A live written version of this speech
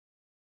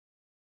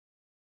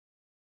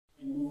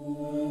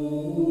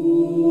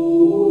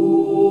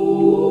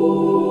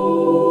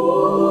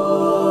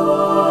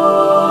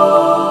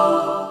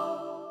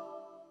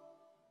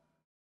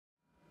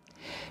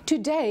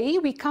Today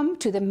we come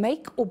to the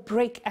make or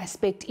break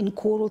aspect in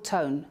choral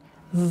tone,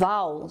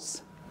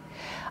 vowels.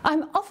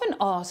 I'm often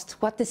asked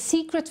what the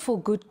secret for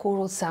good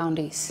choral sound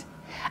is,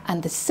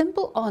 and the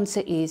simple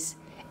answer is,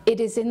 it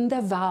is in the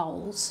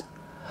vowels.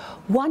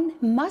 One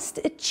must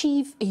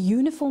achieve a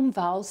uniform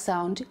vowel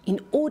sound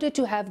in order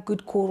to have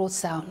good choral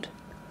sound.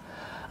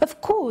 Of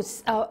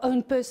course, our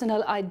own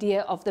personal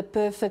idea of the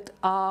perfect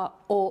ah,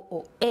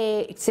 or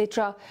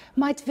etc.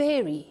 might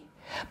vary.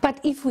 But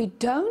if we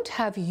don't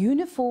have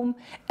uniform,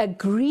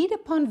 agreed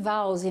upon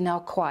vowels in our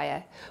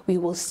choir, we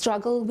will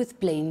struggle with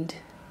blend.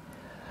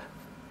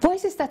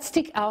 Voices that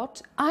stick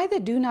out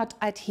either do not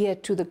adhere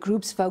to the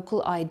group's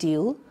vocal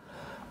ideal,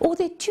 or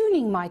their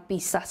tuning might be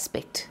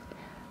suspect.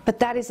 But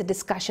that is a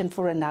discussion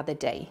for another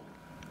day.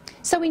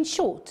 So in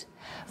short,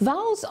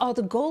 vowels are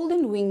the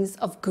golden wings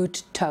of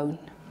good tone.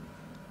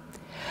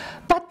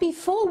 But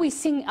before we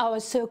sing our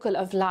circle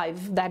of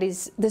life, that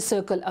is the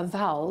circle of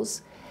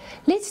vowels,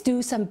 let's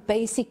do some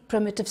basic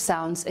primitive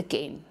sounds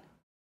again.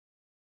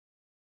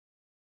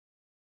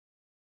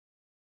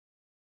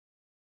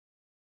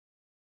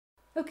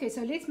 Okay,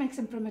 so let's make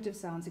some primitive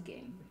sounds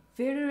again.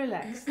 Very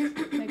relaxed.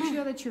 Make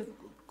sure that you're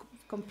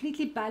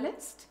completely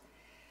balanced,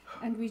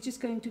 and we're just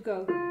going to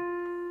go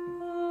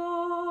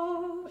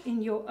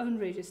in your own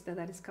register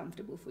that is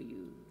comfortable for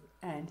you.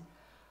 And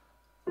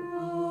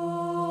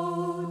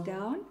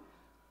down.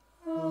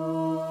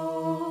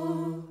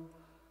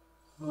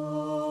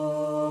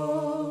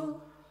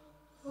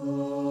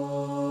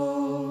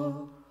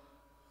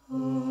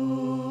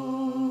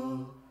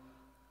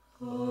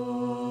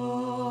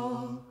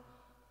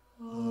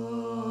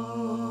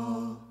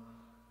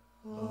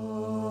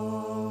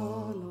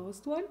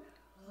 Last one.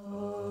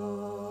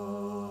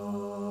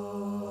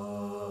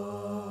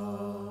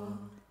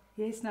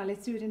 Yes, now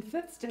let's do it in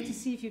fifths just to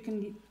see if you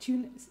can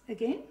tune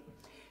again.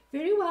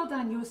 Very well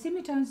done. Your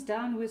semitones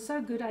down were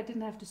so good I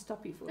didn't have to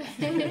stop you for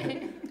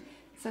that.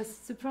 So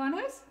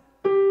sopranos,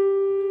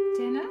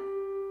 tenor,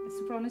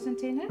 sopranos and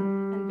tenor,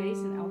 and bass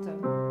and alto.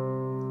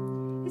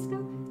 Let's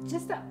go.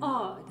 Just the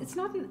R. It's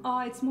not an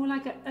R, it's more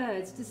like a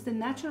It's just the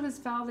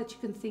naturalist vowel that you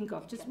can think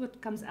of, just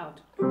what comes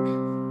out.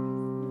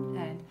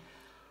 And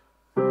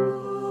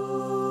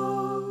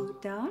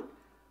down,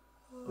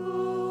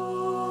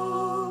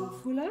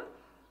 fuller.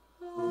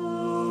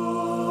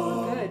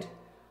 Good.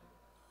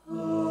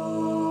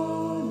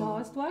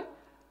 Last one.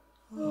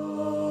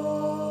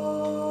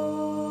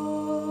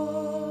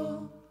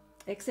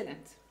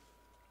 Excellent.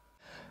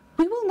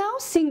 We will now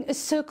sing a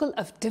circle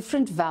of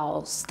different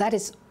vowels, that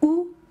is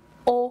U,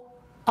 O,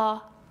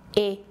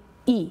 A,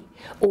 E,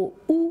 or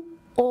U,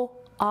 O,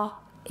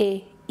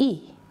 A,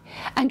 E.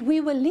 And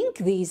we will link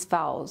these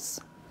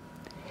vowels.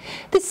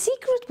 The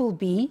secret will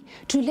be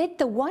to let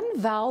the one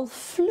vowel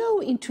flow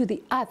into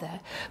the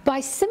other by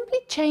simply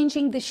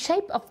changing the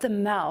shape of the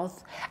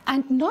mouth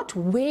and not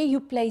where you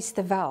place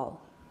the vowel.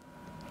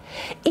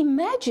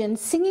 Imagine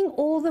singing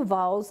all the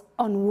vowels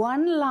on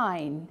one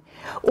line,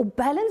 or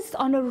balanced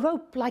on a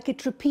rope like a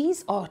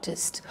trapeze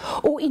artist,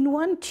 or in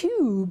one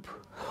tube,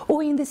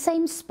 or in the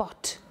same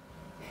spot.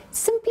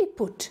 Simply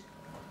put,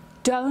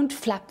 don't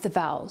flap the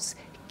vowels,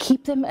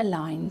 keep them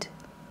aligned.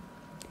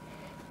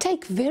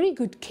 Take very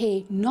good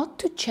care not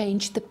to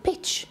change the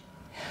pitch.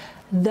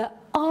 The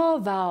R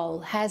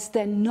vowel has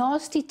the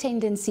nasty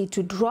tendency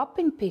to drop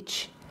in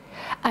pitch,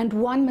 and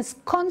one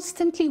must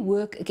constantly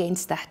work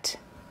against that.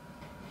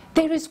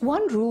 There is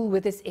one rule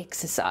with this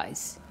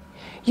exercise.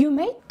 You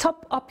may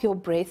top up your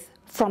breath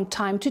from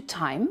time to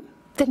time.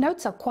 The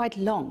notes are quite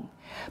long,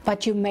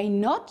 but you may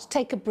not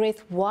take a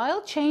breath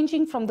while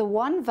changing from the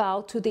one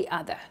vowel to the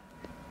other.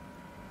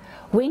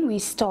 When we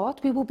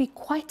start, we will be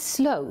quite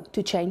slow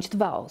to change the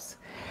vowels.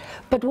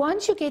 But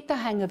once you get the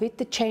hang of it,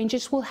 the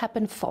changes will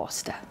happen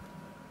faster.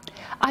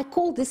 I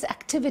call this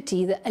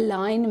activity the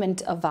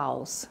alignment of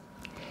vowels.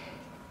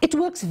 It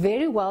works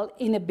very well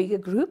in a bigger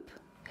group,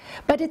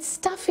 but it's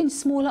tough in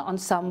smaller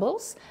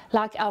ensembles,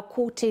 like our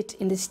quartet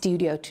in the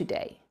studio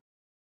today.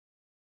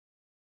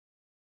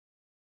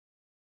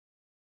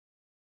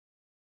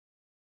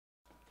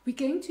 We're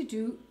going to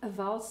do a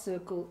vowel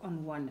circle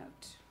on one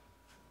note.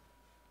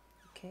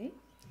 Okay?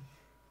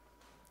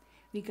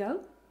 We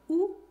go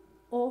U,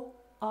 O,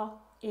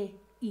 A,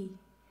 E.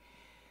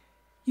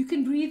 You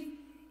can breathe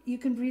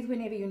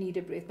whenever you need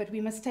a breath, but we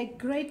must take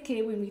great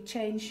care when we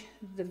change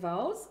the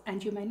vowels,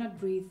 and you may not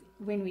breathe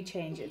when we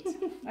change it.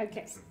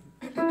 Okay.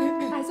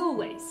 As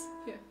always.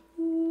 Yeah.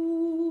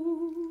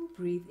 Ooh,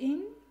 breathe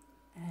in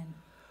and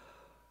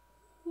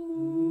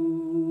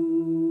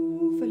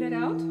ooh, fill it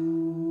out.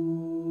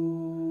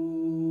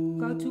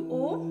 Go to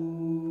O.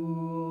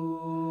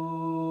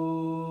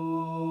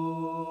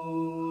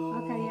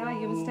 Okay, yeah,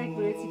 you must take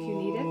breaths if you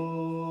need it.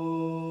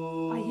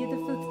 I hear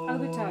the fifth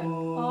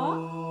overtone. R.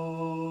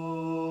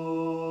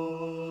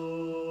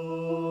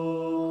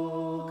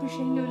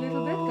 Crescendo a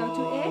little bit. Go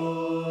to E.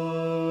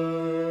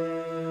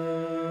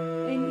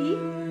 And E.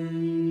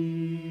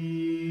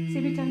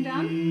 Semitone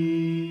down.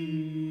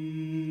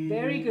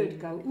 Very good.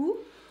 Go U.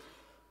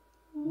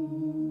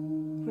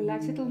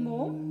 Relax a little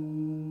more.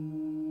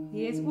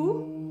 Yes,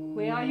 U.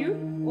 Where are you?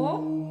 O,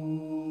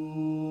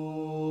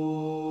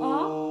 A,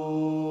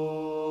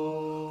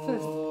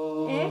 fifth,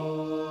 E,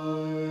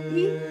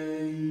 E,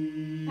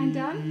 and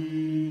done.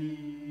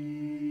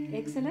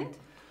 Excellent.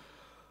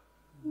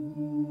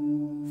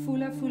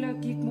 Fuller, fuller,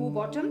 get more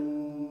bottom.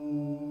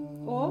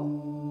 O,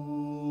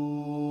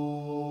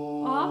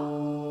 A,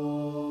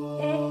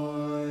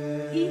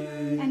 E, E,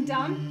 and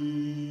down.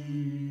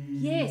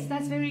 Yes,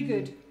 that's very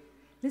good.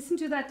 Listen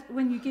to that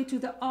when you get to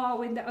the R,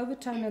 when the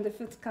overtone and the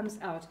fifth comes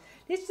out.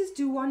 Let's just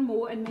do one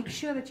more and make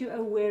sure that you're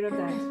aware of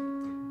that.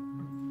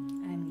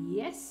 And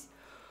yes.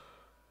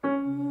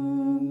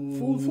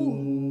 Full, full.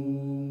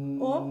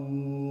 O,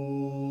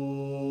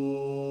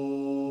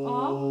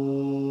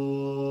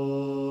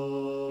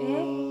 A,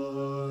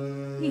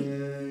 E,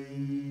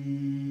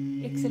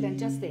 E. Excellent,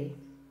 just there.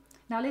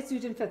 Now let's do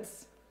it in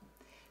fifths.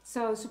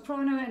 So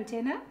soprano and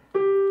tenor,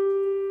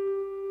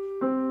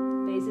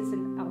 basses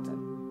and alto.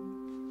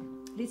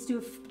 Let's do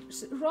it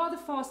rather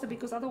faster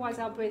because otherwise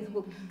our breath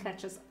will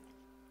catch us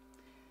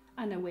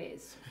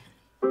unawares.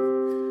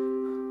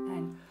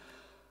 And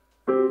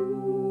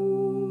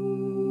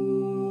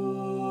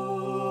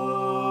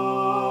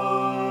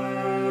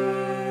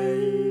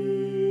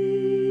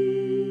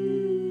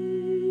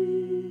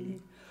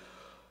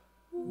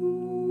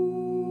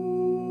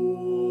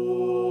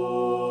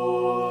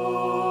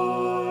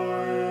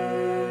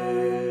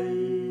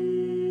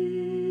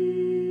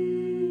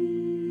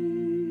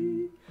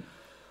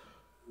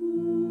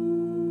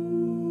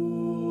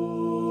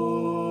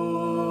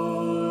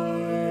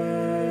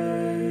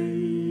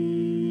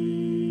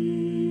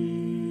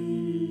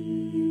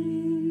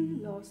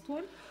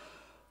one.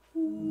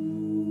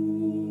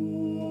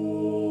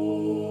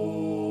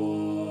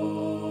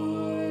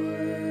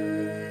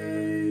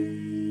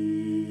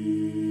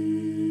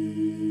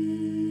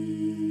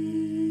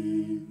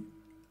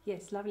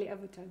 Yes, lovely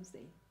overtones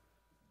there.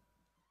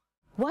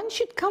 One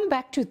should come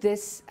back to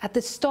this at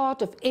the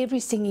start of every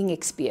singing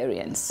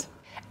experience.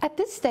 At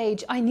this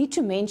stage, I need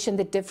to mention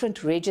the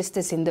different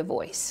registers in the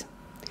voice.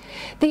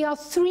 There are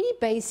 3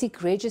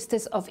 basic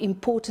registers of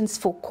importance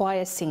for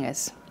choir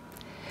singers.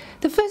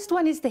 The first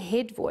one is the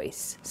head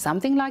voice,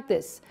 something like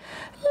this.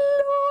 La,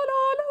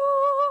 la, la.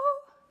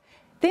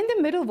 Then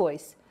the middle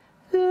voice,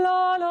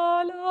 la,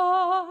 la,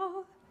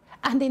 la.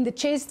 And then the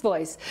chest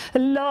voice,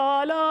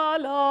 la, la,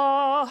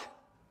 la.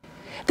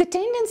 The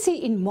tendency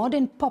in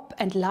modern pop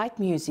and light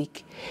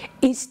music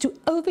is to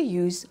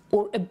overuse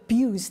or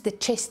abuse the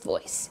chest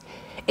voice,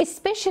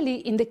 especially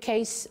in the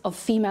case of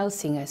female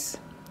singers.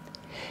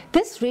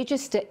 This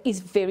register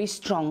is very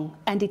strong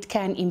and it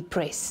can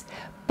impress,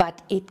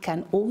 but it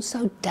can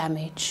also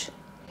damage.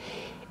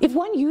 If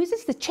one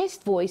uses the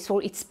chest voice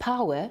for its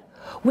power,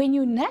 when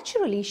you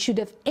naturally should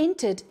have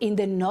entered in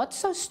the not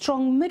so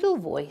strong middle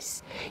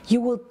voice, you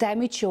will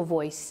damage your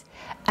voice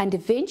and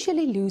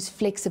eventually lose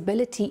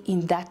flexibility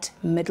in that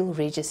middle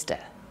register.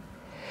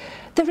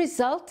 The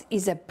result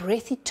is a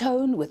breathy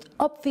tone with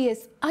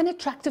obvious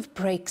unattractive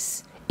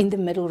breaks in the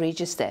middle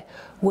register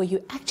where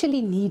you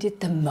actually need it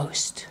the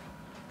most.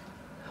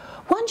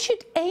 One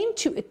should aim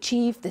to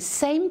achieve the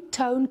same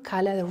tone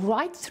color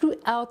right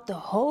throughout the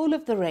whole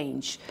of the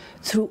range,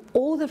 through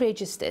all the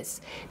registers.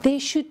 There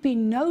should be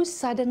no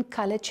sudden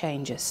color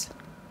changes.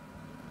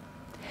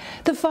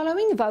 The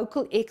following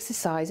vocal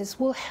exercises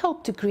will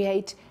help to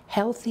create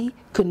healthy,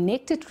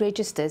 connected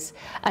registers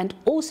and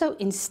also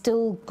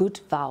instill good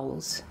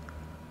vowels.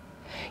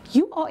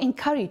 You are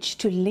encouraged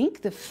to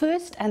link the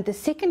first and the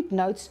second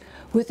notes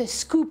with a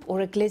scoop or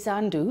a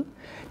glissando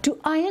to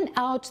iron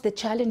out the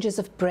challenges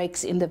of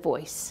breaks in the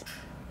voice.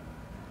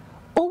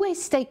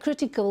 Always stay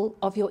critical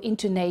of your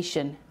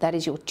intonation, that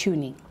is your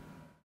tuning.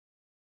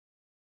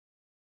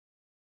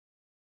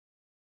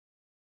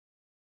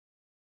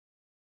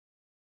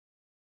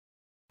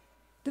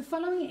 The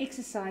following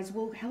exercise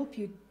will help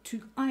you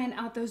to iron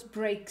out those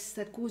breaks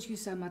that cause you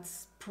so much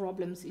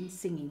problems in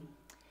singing.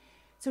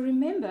 So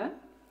remember,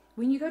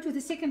 when you go to the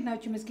second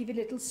note, you must give it a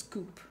little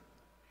scoop.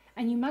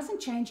 And you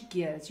mustn't change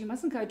gears. You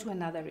mustn't go to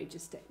another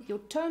register. Your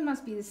tone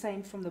must be the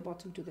same from the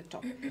bottom to the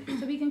top.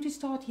 So we're going to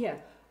start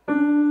here. The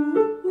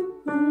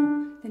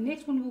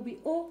next one will be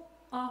O,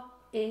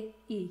 A,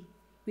 E.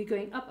 We're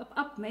going up, up,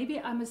 up. Maybe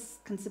I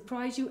can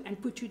surprise you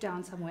and put you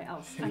down somewhere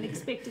else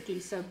unexpectedly,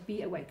 so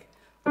be awake.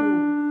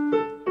 And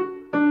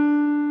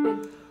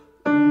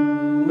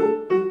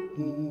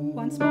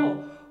once more.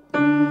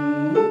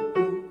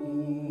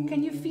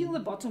 Can you feel the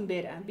bottom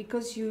better?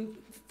 Because you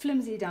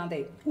flimsy down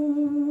there.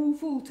 Ooh,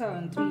 full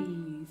tone.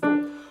 3,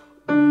 4.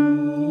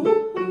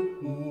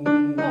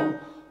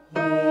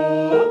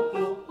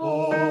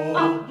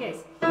 Oh,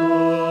 yes.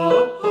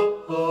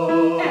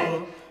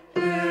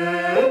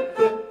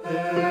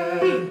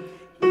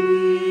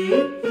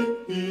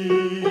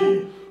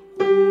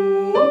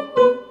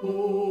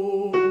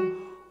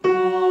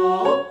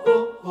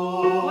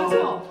 Once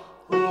more.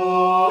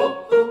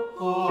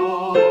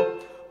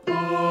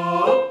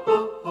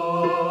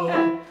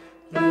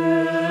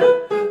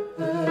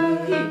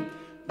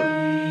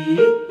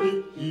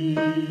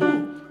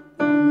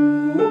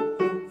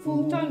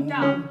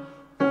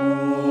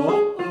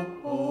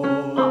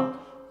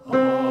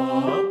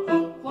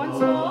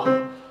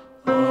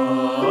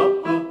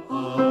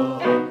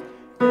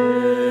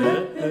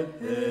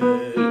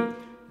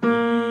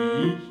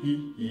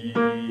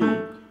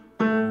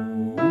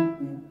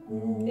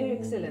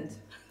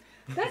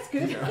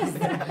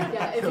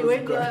 as you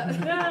went.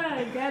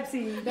 No,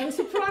 Gabsy. Those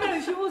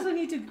sopranos, you also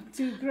need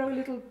to grow a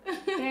little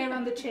hair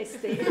on the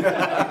chest there.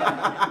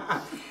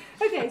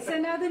 Okay, so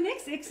now the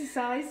next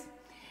exercise,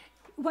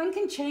 one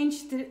can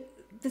change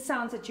the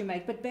sounds that you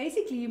make, but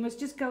basically you must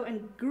just go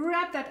and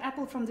grab that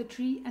apple from the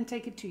tree and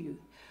take it to you.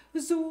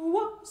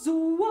 Zua,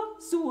 zua,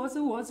 zua,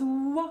 zua,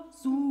 zua,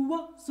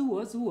 zua,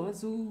 zua, zua,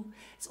 zua.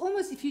 It's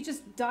almost if you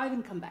just dive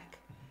and come back.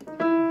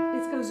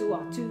 Let's go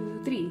zua,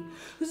 2, 3.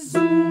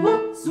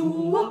 Zua,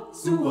 zua,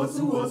 zua,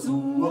 zua,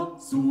 zua,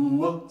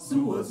 zua,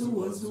 zua,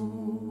 zua,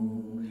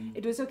 zua.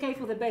 It was okay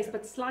for the bass,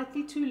 but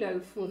slightly too low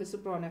for the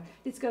soprano.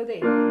 Let's go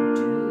there.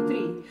 2,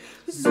 3.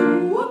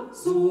 Zua,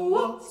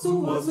 zua,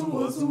 zua,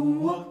 zua,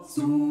 zua,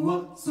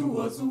 zua,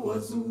 zua, zua,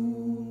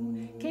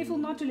 zua. Careful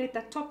not to let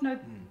that top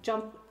note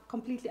jump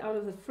completely out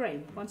of the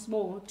frame. Once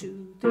more.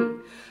 2, 3.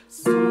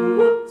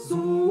 Zua,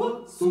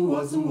 zua,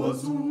 zua, zua,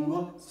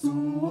 zua,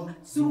 zua,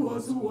 zua,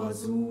 zua,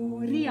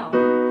 zua. Ria.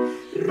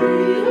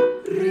 Ria,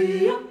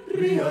 ria,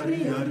 ria,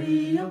 ria,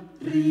 ria,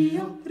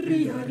 ria,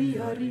 ria,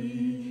 ria,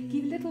 ria.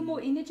 Give a little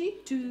more energy.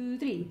 2,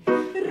 3.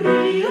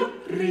 Ria,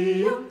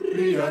 ria,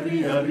 ria,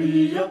 ria,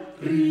 ria,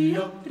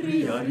 ria,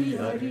 ria,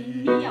 ria,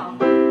 ria.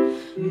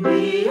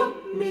 Mia,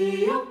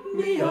 mia,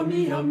 mia,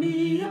 mia,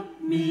 mia,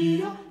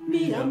 mia,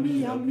 mia,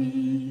 mia,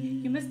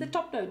 mia. You missed the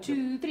top note.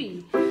 2,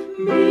 3.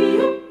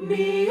 Mia,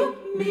 mia,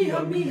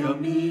 mia, mia,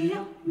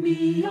 mia,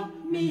 mia,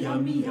 mia,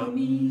 mia,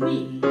 mia.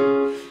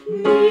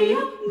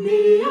 Nia,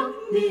 nia,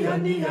 nia,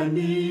 nia,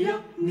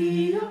 nia,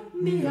 nia,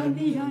 nia,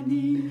 nia,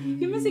 nia.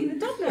 You're missing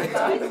the top note,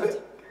 guys.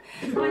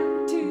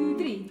 1, 2,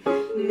 3.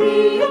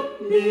 Nia,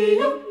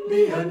 nia,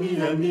 nia,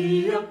 nia,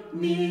 nia,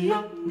 nia,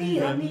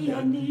 nia,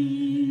 nia,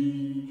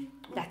 nia.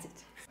 That's it.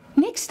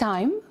 Next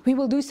time, we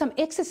will do some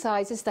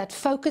exercises that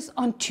focus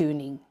on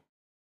tuning.